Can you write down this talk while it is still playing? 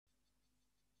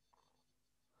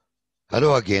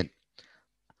Hello again.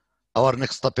 Our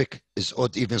next topic is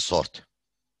odd-even sort.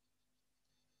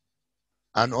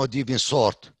 An odd-even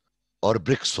sort, or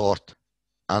brick sort,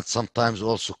 and sometimes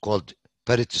also called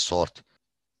parity sort,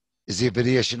 is a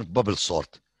variation of bubble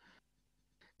sort.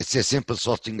 It's a simple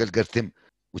sorting algorithm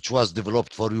which was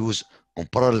developed for use on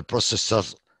parallel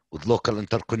processors with local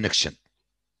interconnection.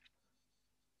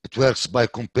 It works by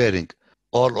comparing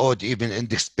all odd-even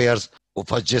index pairs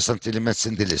of adjacent elements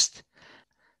in the list.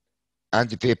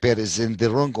 And if a pair is in the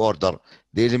wrong order,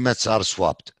 the elements are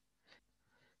swapped.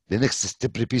 The next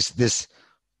step repeats this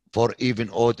for even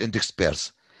odd index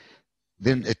pairs.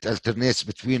 Then it alternates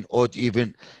between odd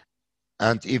even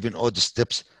and even odd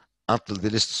steps until the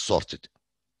list is sorted.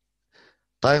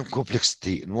 Time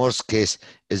complexity in worst case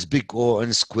is big O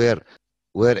n square,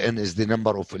 where n is the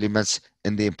number of elements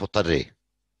in the input array.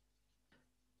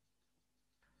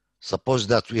 Suppose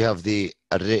that we have the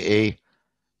array A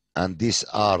and these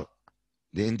are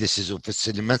the indices of its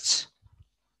elements.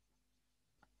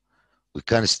 We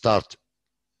can start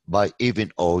by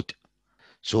even odd.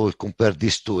 So we compare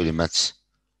these two elements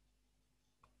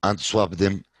and swap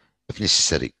them if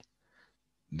necessary.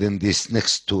 Then these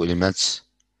next two elements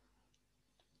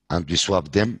and we swap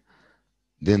them.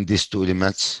 Then these two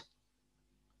elements,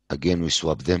 again we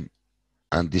swap them.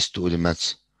 And these two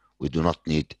elements, we do not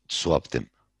need to swap them.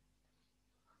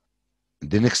 In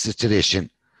the next iteration,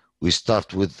 we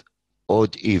start with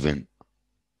odd even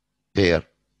pair.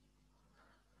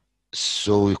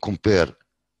 So we compare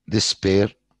this pair,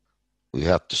 we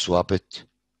have to swap it.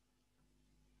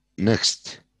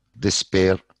 Next, this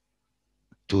pair,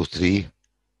 2, 3.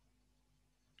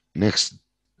 Next,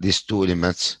 these two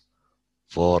elements,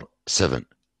 4, 7.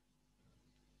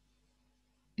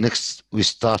 Next, we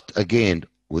start again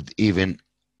with even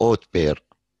odd pair,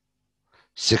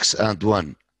 6 and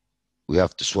 1. We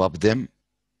have to swap them.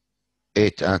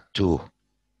 8 and 2.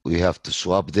 We have to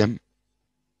swap them.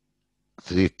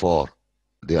 3, 4.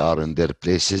 They are in their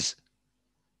places.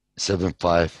 7,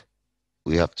 5.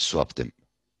 We have to swap them.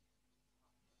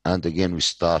 And again, we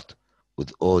start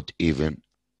with odd even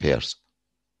pairs.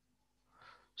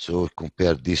 So we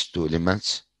compare these two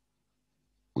elements.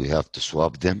 We have to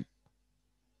swap them.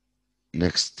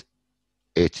 Next,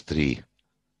 8, 3.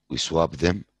 We swap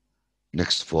them.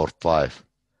 Next, 4, 5.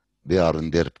 They are in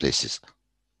their places.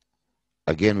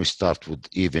 Again, we start with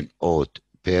even odd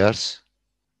pairs.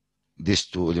 These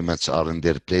two elements are in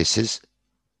their places.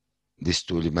 These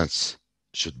two elements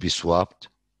should be swapped.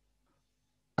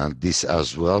 And this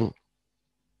as well.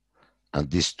 And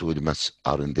these two elements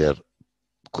are in their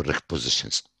correct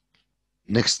positions.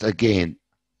 Next again,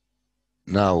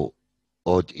 now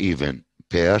odd even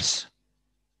pairs.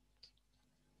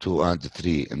 2 and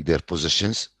 3 in their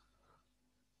positions.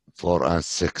 4 and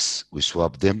 6, we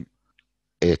swap them.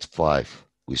 8, 5,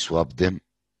 we swap them.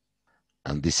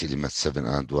 And these elements 7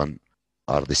 and 1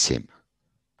 are the same.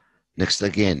 Next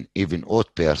again, even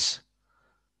odd pairs.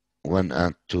 1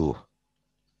 and 2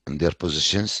 in their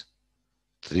positions.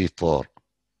 3, 4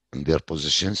 in their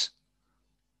positions.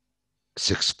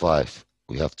 6, 5,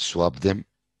 we have to swap them.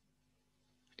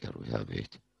 Here we have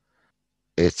 8.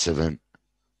 8, 7,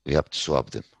 we have to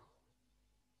swap them.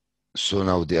 So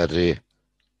now the array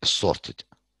is sorted.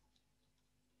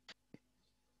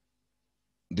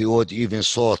 The odd even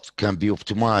sort can be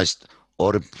optimized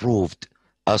or improved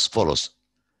as follows.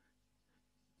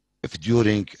 If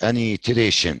during any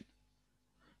iteration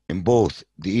in both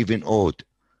the even odd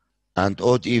and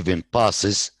odd even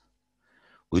passes,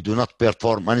 we do not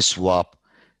perform any swap,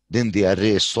 then the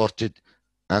array is sorted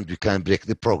and we can break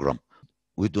the program.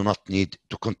 We do not need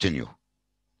to continue.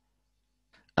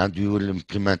 And we will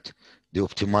implement the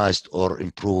optimized or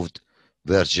improved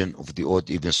version of the odd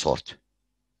even sort.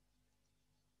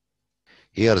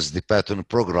 Here is the Python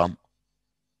program.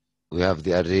 We have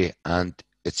the array and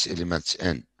its elements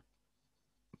in.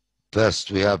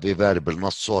 First, we have a variable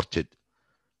not sorted,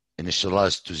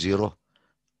 initialized to 0.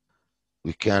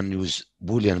 We can use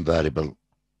Boolean variable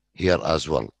here as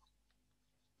well.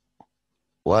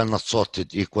 While not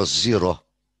sorted equals 0,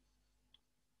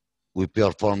 we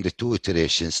perform the two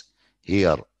iterations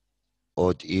here,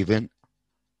 odd even,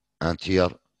 and here,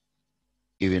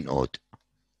 even odd.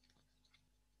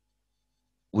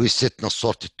 We set not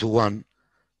sorted to 1,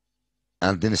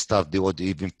 and then start the odd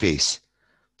even phase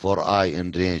for I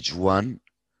in range 1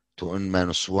 to n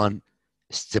minus 1,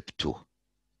 step 2.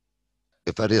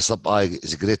 If array sub I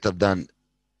is greater than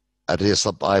array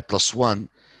sub I plus 1,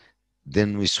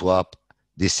 then we swap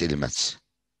these elements.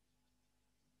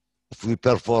 If we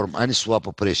perform any swap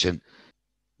operation,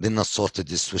 then not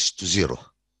sorted is switched to 0.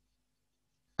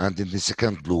 And in the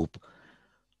second loop,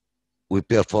 we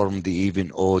perform the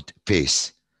even odd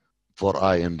phase for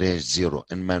I in range 0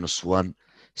 and -1.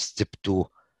 Step 2,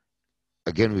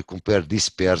 again we compare these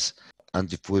pairs,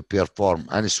 and if we perform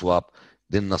any swap,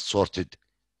 then not sorted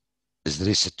is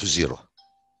reset to 0.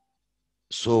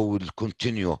 So we'll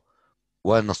continue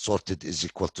while not sorted is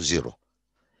equal to 0.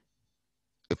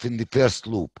 If in the first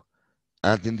loop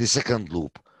and in the second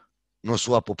loop no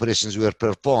swap operations were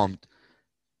performed,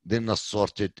 then not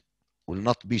sorted will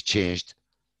not be changed,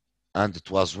 and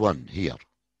it was 1 here.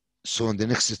 So in the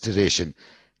next iteration,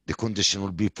 the condition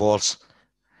will be false,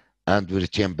 and we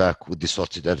return back with the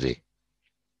sorted array.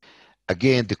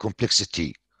 Again, the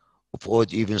complexity of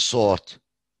odd even sort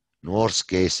in worst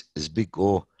case is big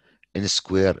O n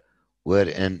square, where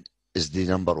n is the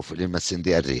number of elements in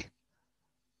the array.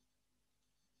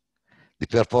 The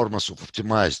performance of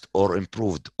optimized or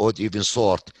improved odd even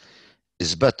sort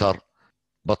is better,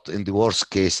 but in the worst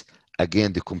case,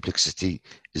 again, the complexity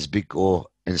is big O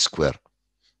n square.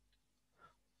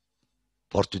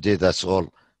 For today, that's all.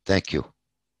 Thank you.